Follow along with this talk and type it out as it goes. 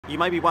You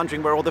may be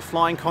wondering where all the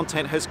flying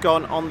content has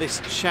gone on this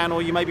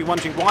channel. You may be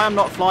wondering why I'm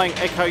not flying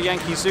Echo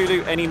Yankee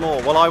Zulu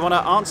anymore. Well, I want to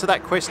answer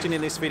that question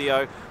in this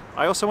video.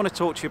 I also want to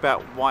talk to you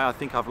about why I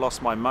think I've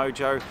lost my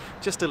mojo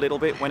just a little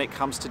bit when it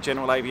comes to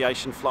general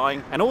aviation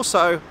flying. And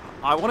also,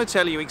 I want to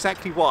tell you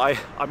exactly why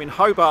I'm in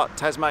Hobart,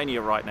 Tasmania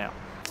right now.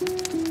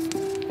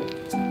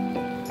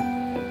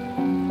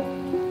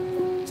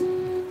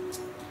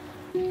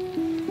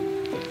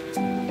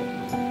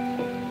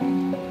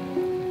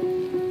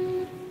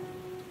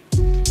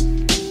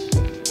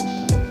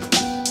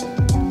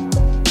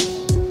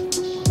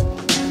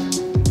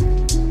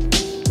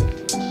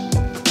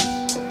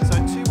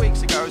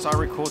 I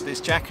record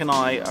this, Jack and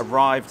I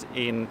arrived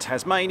in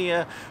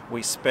Tasmania.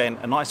 We spent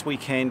a nice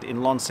weekend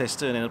in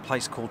Launceston in a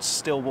place called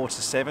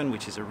Stillwater 7,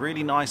 which is a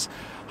really nice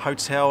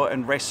hotel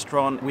and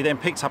restaurant. We then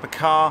picked up a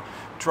car,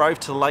 drove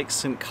to Lake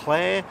St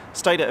Clair,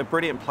 stayed at a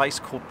brilliant place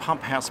called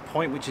Pump House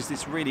Point, which is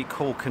this really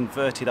cool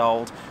converted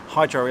old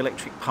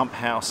hydroelectric pump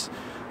house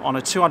on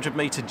a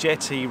 200-metre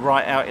jetty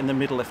right out in the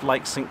middle of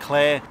Lake St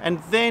Clair. And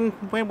then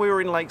when we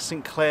were in Lake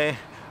St Clair,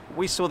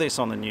 we saw this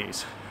on the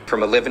news. From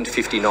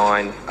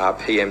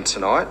 11:59 p.m.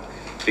 tonight,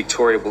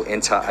 Victoria will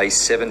enter a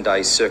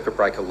 7-day circuit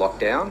breaker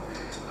lockdown,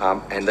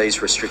 and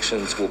these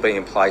restrictions will be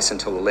in place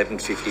until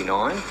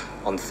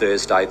 11:59 on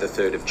Thursday, the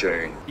 3rd of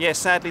June. Yeah,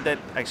 sadly,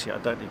 actually, I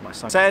don't need my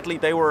son. Sadly,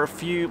 there were a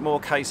few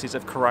more cases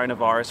of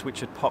coronavirus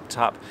which had popped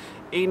up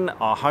in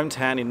our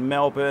hometown in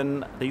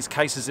Melbourne. These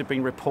cases have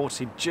been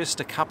reported just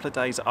a couple of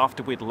days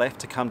after we'd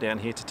left to come down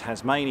here to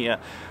Tasmania.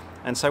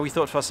 And so we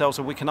thought to ourselves,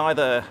 well, we can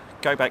either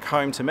go back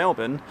home to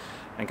Melbourne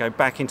and go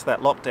back into that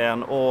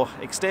lockdown, or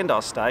extend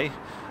our stay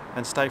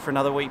and stay for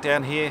another week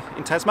down here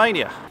in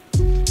Tasmania.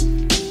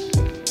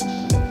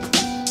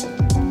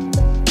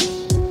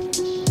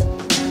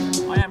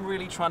 I am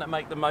really trying to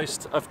make the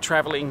most of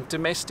travelling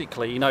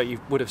domestically. You know,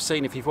 you would have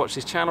seen if you've watched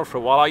this channel for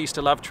a while, I used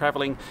to love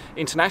travelling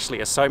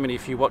internationally, as so many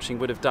of you watching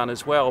would have done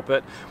as well.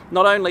 But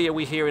not only are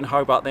we here in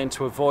Hobart then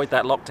to avoid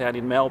that lockdown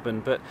in Melbourne,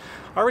 but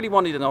I really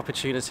wanted an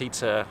opportunity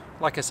to,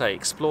 like I say,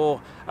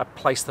 explore a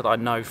place that I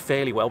know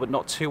fairly well, but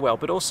not too well.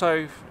 But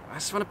also, I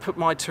just want to put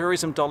my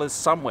tourism dollars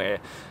somewhere.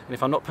 And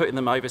if I'm not putting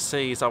them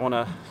overseas, I want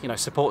to, you know,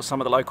 support some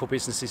of the local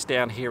businesses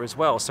down here as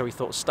well. So we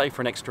thought, stay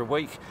for an extra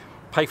week,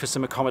 pay for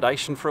some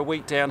accommodation for a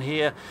week down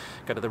here,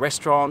 go to the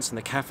restaurants and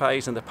the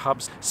cafes and the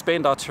pubs,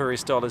 spend our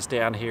tourist dollars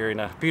down here in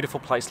a beautiful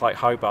place like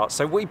Hobart.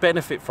 So we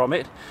benefit from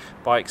it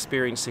by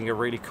experiencing a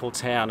really cool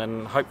town,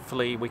 and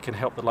hopefully we can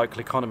help the local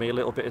economy a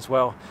little bit as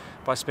well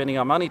by spending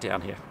our money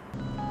down here.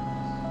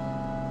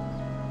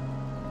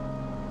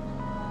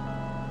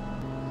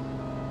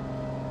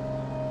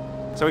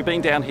 So we've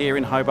been down here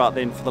in Hobart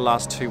then for the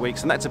last 2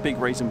 weeks, and that's a big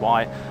reason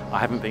why I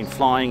haven't been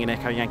flying in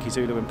Echo Yankee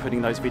Zulu and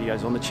putting those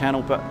videos on the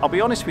channel. But I'll be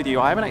honest with you,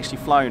 I haven't actually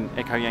flown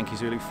Echo Yankee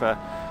Zulu for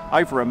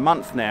over a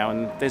month now,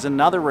 and there's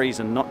another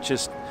reason, not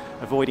just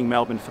avoiding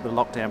Melbourne for the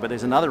lockdown, but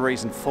there's another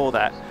reason for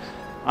that.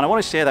 And I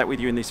want to share that with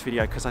you in this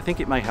video because I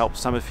think it may help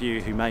some of you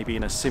who may be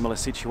in a similar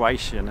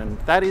situation, and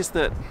that is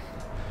that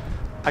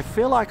I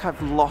feel like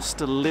I've lost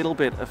a little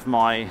bit of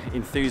my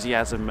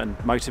enthusiasm and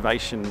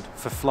motivation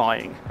for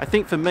flying. I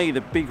think for me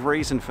the big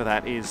reason for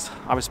that is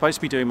I was supposed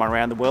to be doing my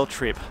round the world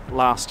trip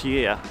last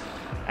year,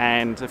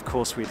 and of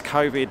course with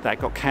COVID that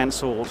got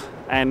cancelled.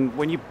 And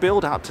when you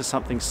build up to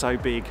something so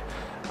big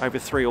over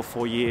 3 or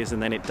 4 years and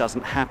then it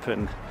doesn't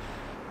happen,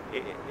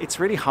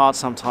 it's really hard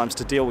sometimes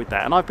to deal with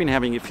that. And I've been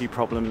having a few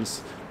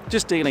problems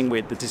just dealing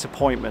with the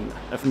disappointment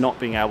of not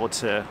being able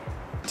to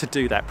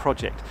do that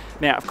project.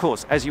 Now, of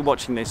course, as you're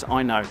watching this,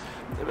 I know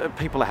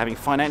people are having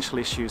financial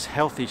issues,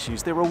 health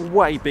issues. There are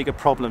way bigger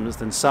problems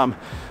than some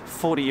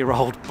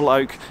 40-year-old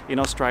bloke in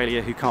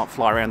Australia who can't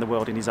fly around the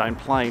world in his own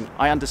plane.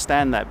 I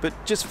understand that, but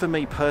just for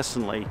me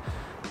personally,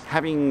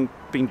 having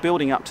been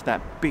building up to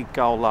that big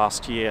goal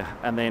last year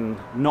and then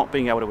not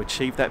being able to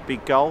achieve that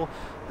big goal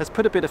has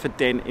put a bit of a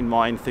dent in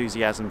my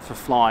enthusiasm for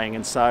flying.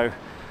 And so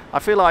I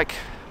feel like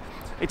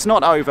it's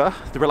not over.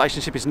 The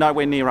relationship is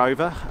nowhere near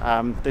over.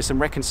 There's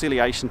some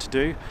reconciliation to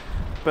do,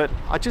 but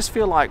I just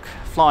feel like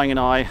flying and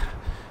I are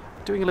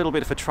doing a little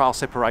bit of a trial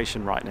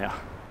separation right now.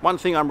 One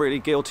thing I'm really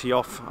guilty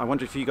of, I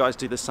wonder if you guys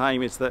do the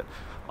same, is that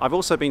I've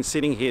also been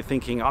sitting here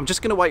thinking, I'm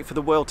just going to wait for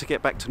the world to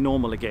get back to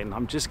normal again.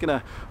 I'm just going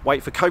to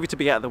wait for COVID to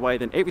be out of the way,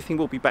 then everything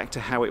will be back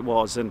to how it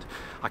was, and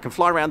I can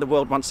fly around the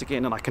world once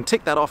again and I can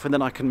tick that off and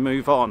then I can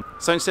move on.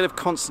 So instead of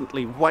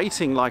constantly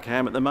waiting like I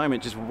am at the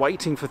moment, just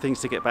waiting for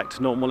things to get back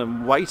to normal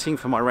and waiting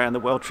for my round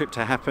the world trip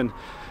to happen,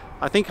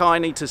 I think I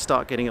need to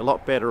start getting a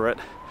lot better at,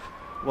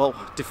 well,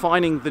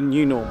 defining the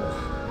new normal.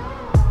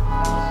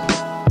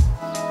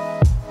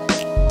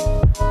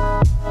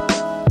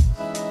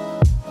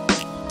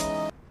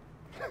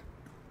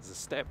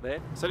 Step there.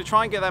 So to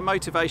try and get that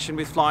motivation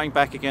with flying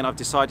back again, I've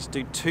decided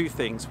to do 2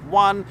 things.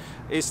 One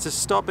is to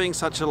stop being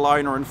such a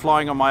loner and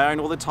flying on my own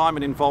all the time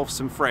and involve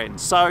some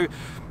friends. So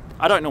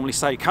I don't normally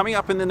say coming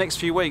up in the next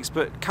few weeks,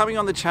 but coming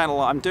on the channel,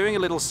 I'm doing a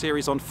little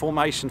series on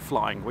formation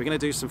flying. We're going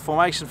to do some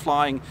formation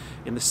flying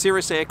in the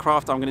Cirrus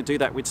aircraft. I'm going to do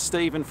that with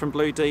Stephen from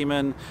Blue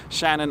Demon,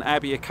 Shannon,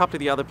 Abby, a couple of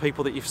the other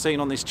people that you've seen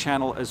on this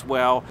channel as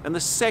well. And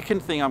the second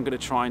thing I'm going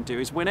to try and do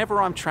is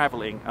whenever I'm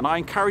traveling, and I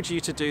encourage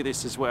you to do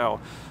this as well,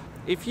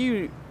 if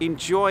you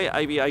enjoy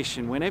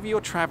aviation, whenever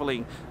you're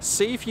traveling,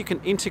 see if you can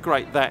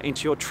integrate that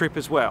into your trip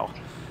as well.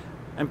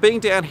 And being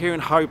down here in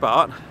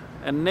Hobart,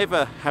 and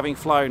never having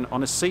flown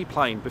on a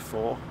seaplane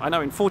before, I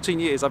know in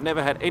 14 years I've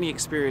never had any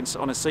experience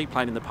on a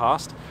seaplane in the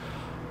past,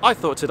 I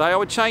thought today I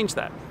would change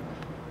that.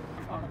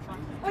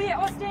 Oh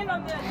yeah, or stand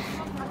on the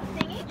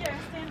thingy. Yeah,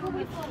 stand on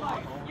the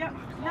floor. Yep.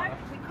 No.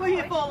 Will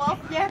you fall off?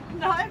 Yeah,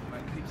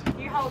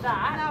 no. You hold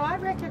that. No, I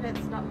reckon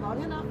it's not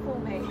long enough for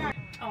me.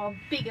 Oh,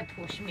 bigger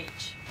push,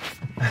 Mitch.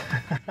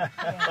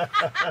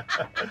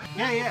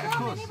 Yeah, of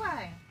course.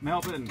 Anyway.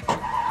 Melbourne.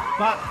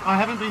 But I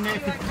haven't been there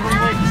for 3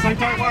 weeks, so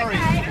don't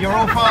worry. You're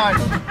all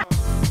fine.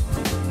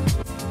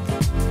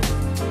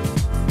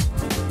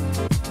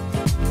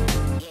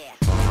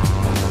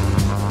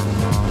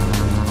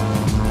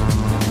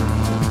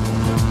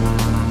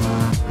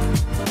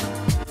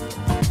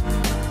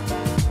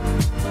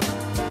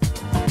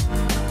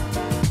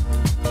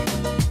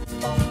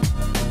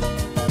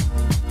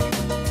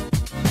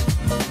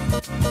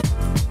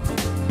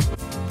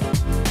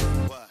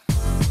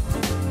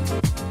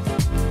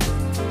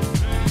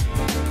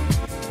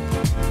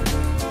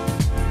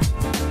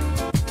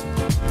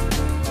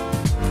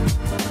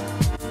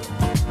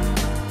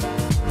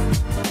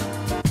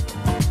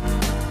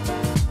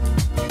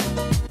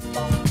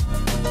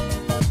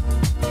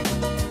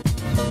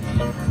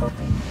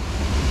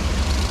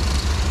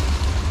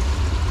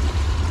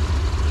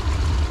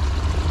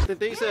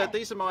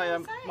 These are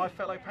my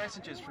fellow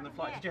passengers from the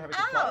flight. Did you have a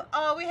good flight?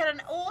 Oh, we had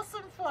an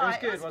awesome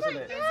flight. It was good, wasn't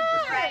it? It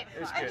was great.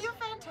 It was good. And you're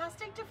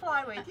fantastic to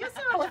fly with. You're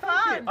so Oh, much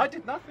thank you. fun. I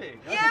did nothing.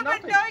 Yeah,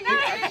 but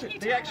no, you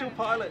The actual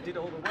pilot did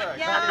all the work.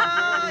 Yeah,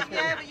 I didn't do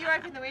anything. yeah, but you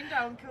opened the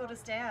window and cooled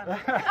us down.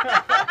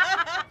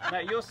 Now,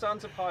 your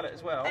son's a pilot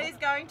as well. He's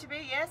going to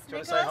be, yes. Do you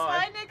want Nicholas. to say hi?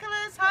 Hi,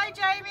 Nicholas. Hi,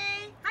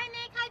 Jamie. Hi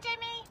Nick, hi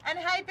Jamie. And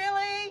hey,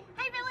 Billy.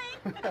 Hey Billy.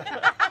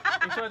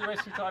 Enjoy the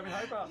rest of your time in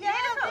Hobart. Yeah,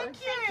 thank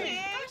you. Thank you.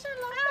 Gosh,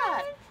 I love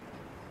that.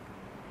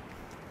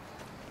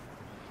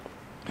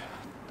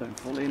 Don't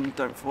fall in,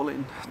 don't fall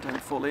in,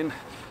 don't fall in.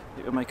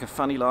 It will make a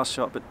funny last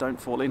shot, but don't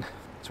fall in.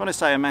 Just want to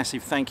say a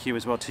massive thank you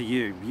as well to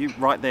you. You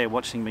right there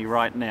watching me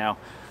right now.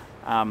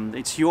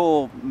 It's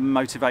your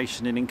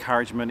motivation and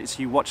encouragement. It's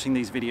you watching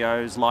these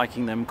videos,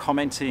 liking them,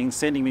 commenting,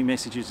 sending me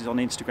messages on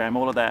Instagram,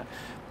 all of that,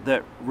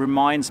 that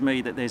reminds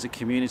me that there's a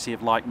community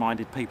of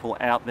like-minded people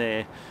out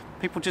there.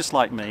 People just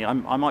like me. I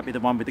might be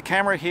the one with the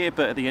camera here,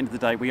 but at the end of the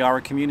day, we are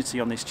a community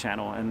on this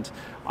channel, and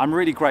I'm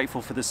really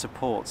grateful for the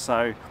support.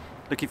 So,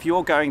 look, if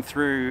you're going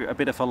through a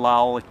bit of a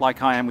lull,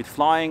 like I am with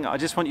flying, I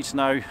just want you to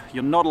know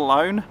you're not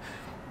alone.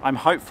 I'm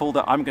hopeful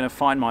that I'm going to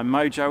find my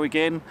mojo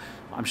again.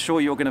 I'm sure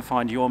you're going to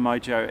find your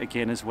mojo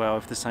again as well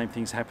if the same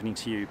thing's happening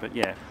to you. But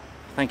yeah,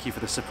 thank you for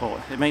the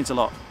support. It means a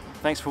lot.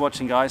 Thanks for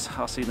watching, guys.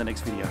 I'll see you in the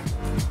next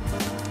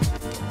video.